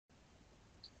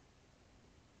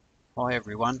Hi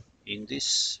everyone, in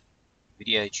this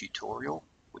video tutorial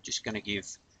we're just going to give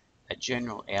a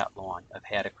general outline of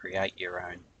how to create your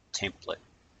own template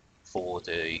for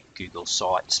the Google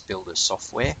Sites Builder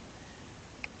software.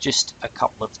 Just a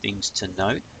couple of things to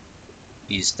note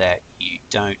is that you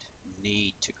don't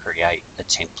need to create a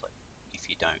template if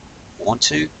you don't want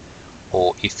to,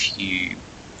 or if you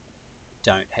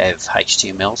don't have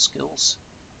HTML skills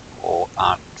or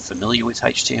aren't familiar with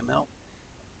HTML,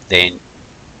 then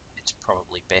it's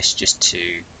probably best just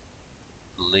to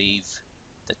leave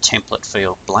the template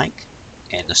field blank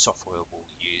and the software will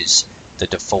use the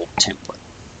default template.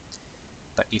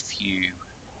 But if you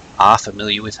are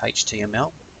familiar with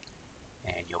HTML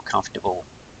and you're comfortable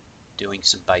doing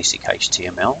some basic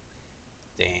HTML,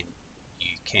 then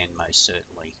you can most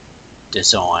certainly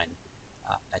design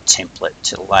a template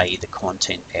to lay the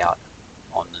content out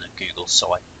on the Google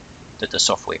site that the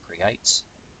software creates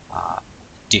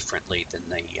differently than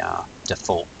the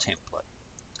default template.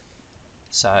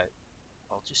 So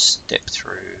I'll just step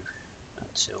through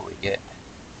until we get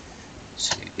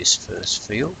to this first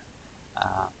field.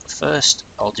 First,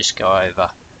 I'll just go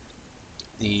over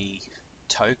the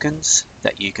tokens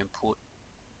that you can put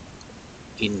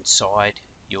inside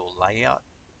your layout.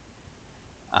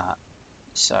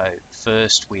 So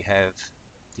first we have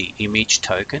the image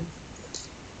token,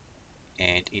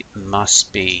 and it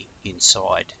must be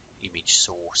inside image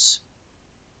source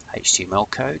HTML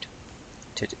code,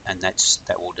 and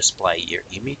that will display your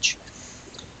image.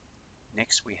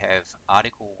 Next we have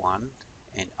Article 1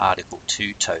 and Article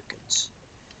 2 tokens.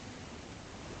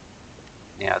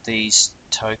 Now these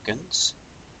tokens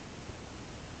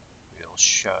will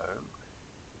show,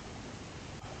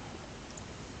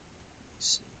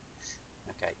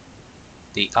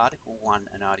 the Article 1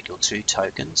 and Article 2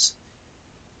 tokens,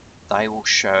 they will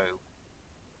show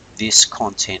this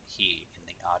content here in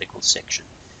the article section.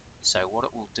 So what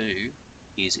it will do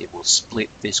is it will split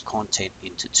this content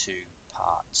into two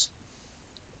parts.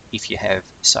 If you have,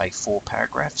 say, 4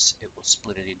 paragraphs, it will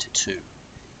split it into 2.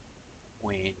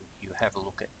 When you have a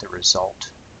look at the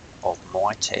result of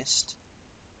my test,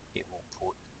 it will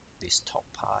put this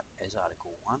top part as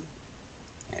Article 1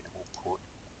 and it will put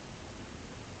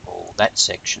all that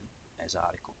section as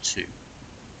Article 2.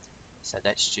 So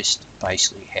that's just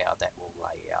basically how that will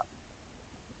lay out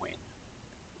when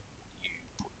you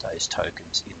put those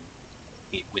tokens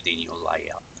in within your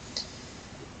layout.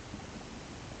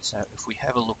 So if we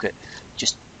have a look at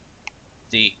just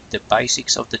the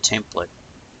basics of the template,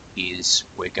 is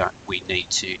we need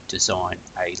to design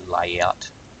a layout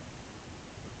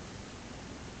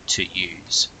to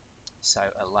use.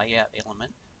 So a layout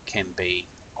element can be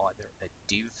either a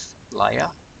div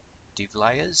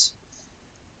layers,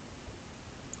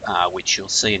 which you'll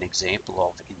see an example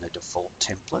of in the default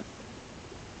template.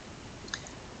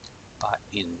 But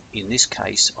in this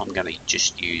case, I'm going to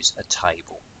just use a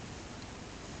table.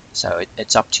 So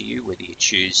it's up to you whether you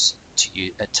choose to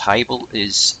use a table.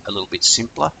 Is a little bit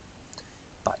simpler,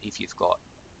 but if you've got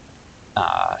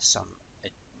some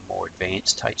more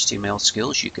advanced HTML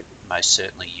skills, you could most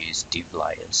certainly use div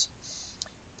layers.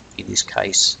 In this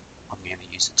case, I'm going to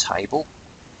use a table.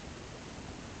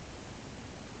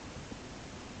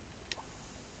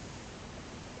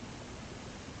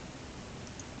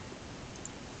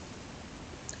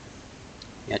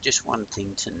 Now, just one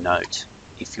thing to note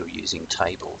if you're using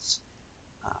tables,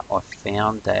 I've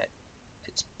found that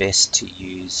it's best to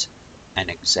use an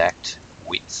exact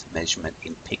width measurement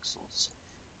in pixels,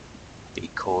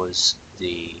 because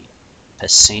the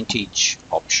percentage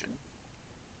option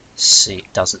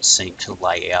doesn't seem to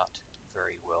lay out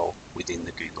very well within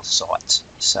the Google Sites.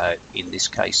 So in this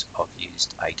case, I've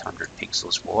used 800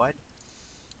 pixels wide,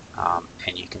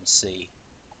 and you can see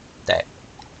that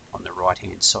on the right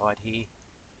hand side here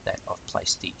that I've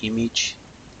placed the image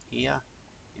here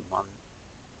in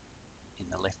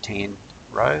the left hand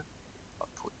row.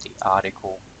 I've put the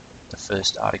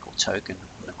first article token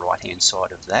on the right hand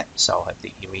side of that, so I'll have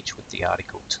the image with the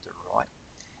article to the right.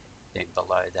 Then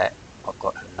below that I've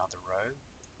got another row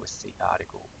with the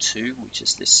article 2, which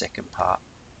is the second part,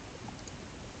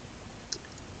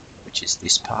 which is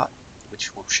this part,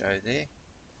 which will show there.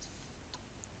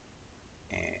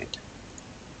 And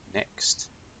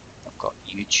next I've got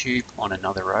YouTube on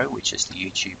another row, which is the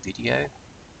YouTube video,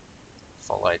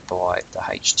 followed by the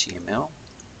HTML,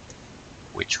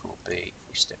 which will be, if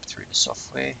we step through the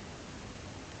software,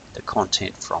 the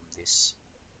content from this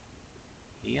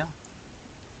here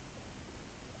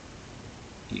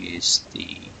is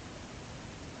the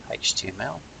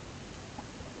HTML,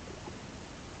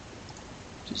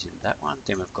 which is in that one.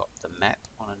 Then we've got the map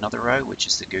on another row, which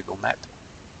is the Google map,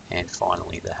 and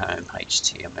finally the home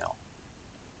HTML,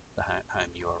 the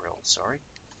home URL, sorry.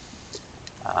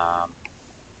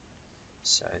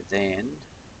 So then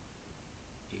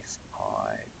if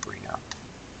I bring up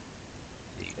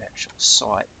the actual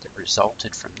site that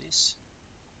resulted from this,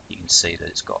 you can see that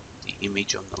it's got the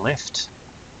image on the left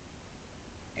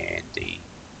and the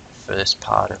first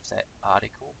part of that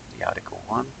article, the article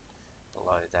 1.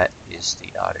 Below that is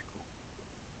the article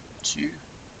 2.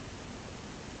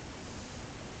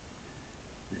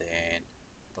 Then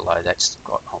below that's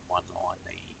got on one line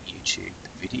the YouTube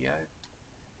video,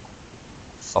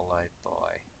 followed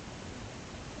by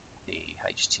the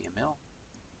HTML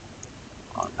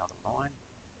on another line,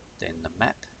 then the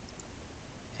map,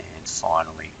 and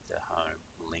finally the home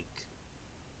link.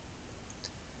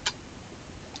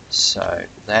 So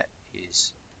that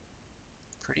is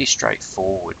pretty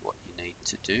straightforward what you need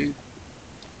to do.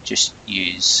 Just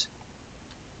use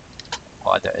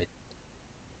either a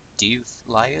div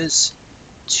layers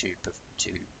to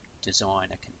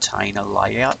design a container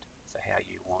layout for how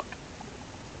you want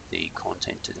the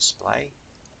content to display,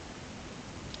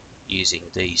 using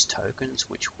these tokens,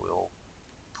 which we'll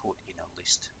put in a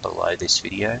list below this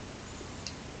video.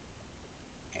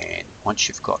 And once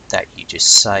you've got that, you just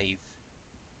save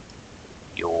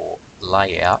your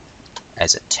layout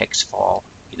as a text file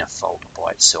in a folder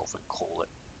by itself and call it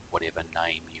whatever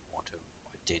name you want to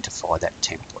identify that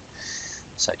template.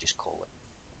 So just call it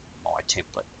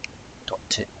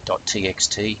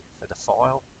mytemplate.txt for the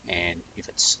file, and if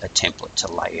it's a template to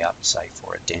lay out, say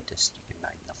for a dentist, you can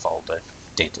name the folder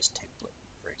dentist template,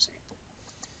 for example.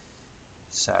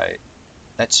 So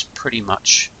that's pretty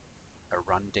much a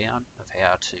rundown of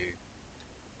how to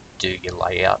do your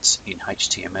layouts in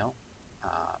HTML.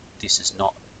 This is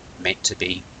not meant to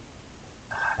be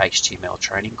a HTML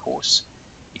training course.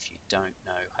 If you don't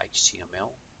know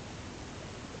HTML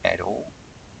at all,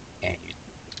 and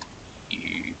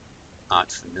you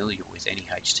aren't familiar with any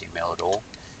HTML at all,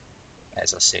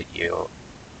 as I said, you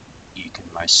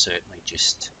can most certainly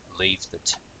just leave the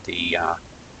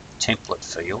template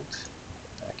field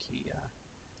back here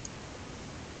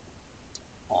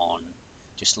on,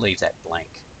 just leave that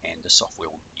blank, and the software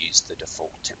will use the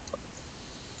default template.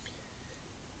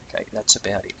 Okay, that's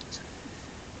about it.